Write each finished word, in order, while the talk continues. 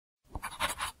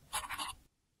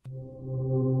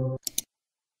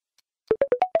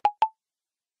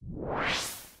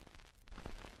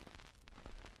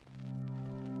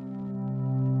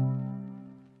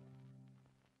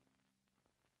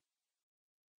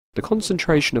The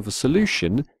concentration of a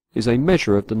solution is a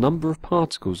measure of the number of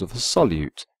particles of a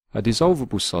solute, a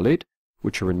dissolvable solid,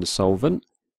 which are in the solvent,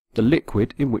 the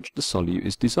liquid in which the solute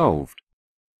is dissolved.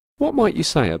 What might you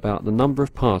say about the number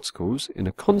of particles in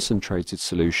a concentrated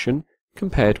solution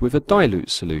compared with a dilute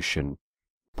solution?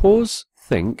 Pause,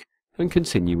 think, and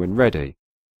continue when ready.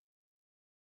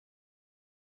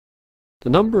 The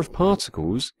number of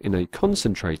particles in a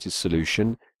concentrated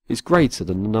solution is greater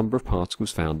than the number of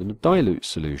particles found in a dilute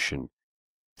solution.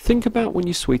 Think about when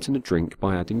you sweeten a drink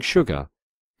by adding sugar.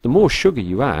 The more sugar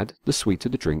you add, the sweeter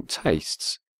the drink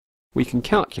tastes. We can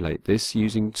calculate this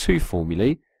using two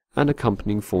formulae and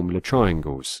accompanying formula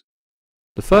triangles.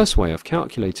 The first way of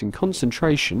calculating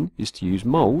concentration is to use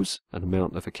moles, an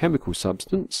amount of a chemical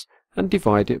substance, and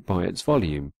divide it by its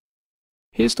volume.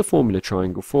 Here's the formula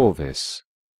triangle for this.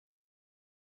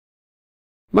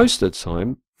 Most of the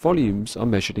time, volumes are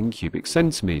measured in cubic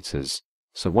centimetres,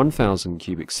 so 1000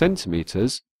 cubic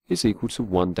centimetres is equal to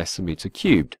 1 decimetre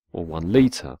cubed, or 1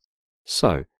 litre.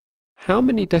 So, how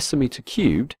many decimetre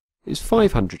cubed is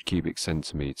 500 cubic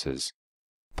centimetres?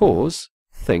 Pause,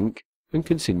 think, and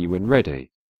continue when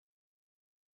ready.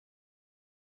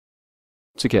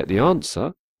 To get the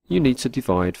answer, you need to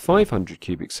divide 500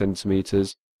 cubic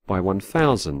centimetres by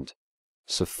 1000.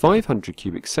 So 500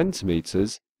 cubic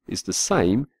centimetres is the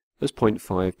same as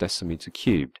 0.5 decimetre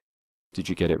cubed. Did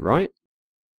you get it right?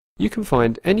 You can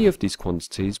find any of these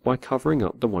quantities by covering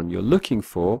up the one you're looking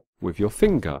for with your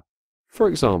finger. For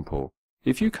example,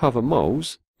 if you cover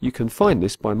moles, you can find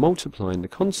this by multiplying the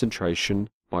concentration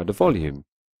by the volume.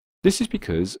 This is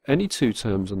because any two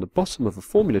terms on the bottom of a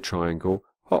formula triangle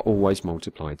are always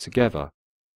multiplied together.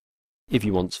 If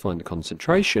you want to find the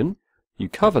concentration, you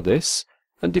cover this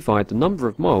and divide the number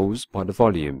of moles by the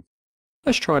volume.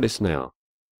 Let's try this now.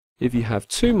 If you have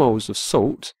 2 moles of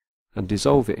salt and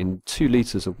dissolve it in 2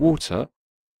 litres of water,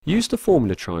 use the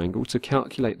formula triangle to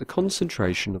calculate the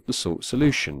concentration of the salt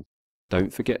solution.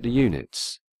 Don't forget the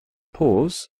units.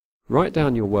 Pause, write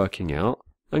down your working out,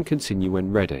 and continue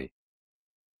when ready.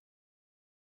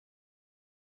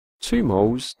 2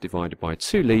 moles divided by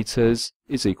 2 litres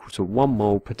is equal to 1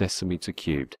 mole per decimetre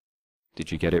cubed.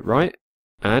 Did you get it right?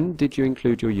 And did you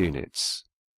include your units?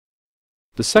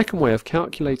 The second way of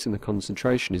calculating the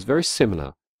concentration is very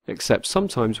similar, except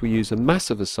sometimes we use a mass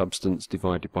of a substance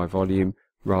divided by volume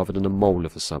rather than a mole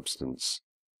of a substance.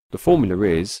 The formula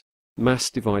is mass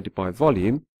divided by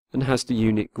volume and has the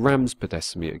unit grams per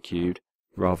decimetre cubed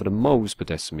rather than moles per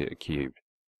decimetre cubed.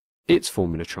 Its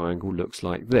formula triangle looks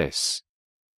like this.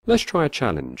 Let's try a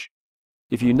challenge.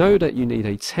 If you know that you need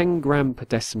a 10 gram per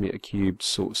decimetre cubed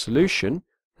salt solution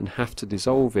and have to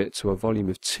dissolve it to a volume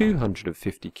of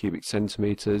 250 cubic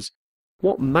centimetres,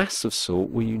 what mass of salt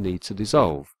will you need to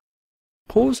dissolve?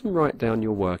 Pause and write down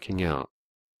your working out.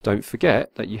 Don't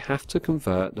forget that you have to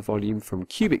convert the volume from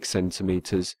cubic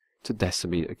centimetres to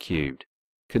decimetre cubed.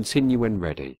 Continue when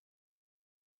ready.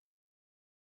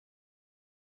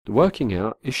 The working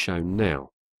out is shown now.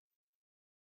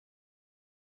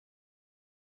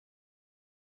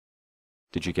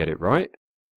 Did you get it right?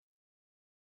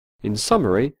 In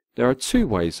summary, there are 2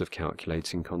 ways of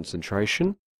calculating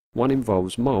concentration. One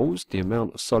involves moles, the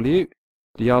amount of solute,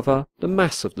 the other, the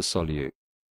mass of the solute.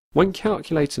 When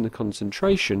calculating the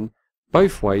concentration,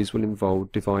 both ways will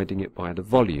involve dividing it by the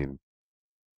volume.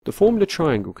 The formula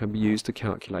triangle can be used to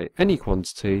calculate any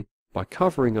quantity by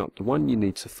covering up the one you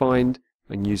need to find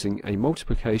and using a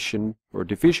multiplication or a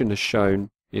division as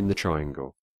shown in the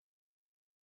triangle.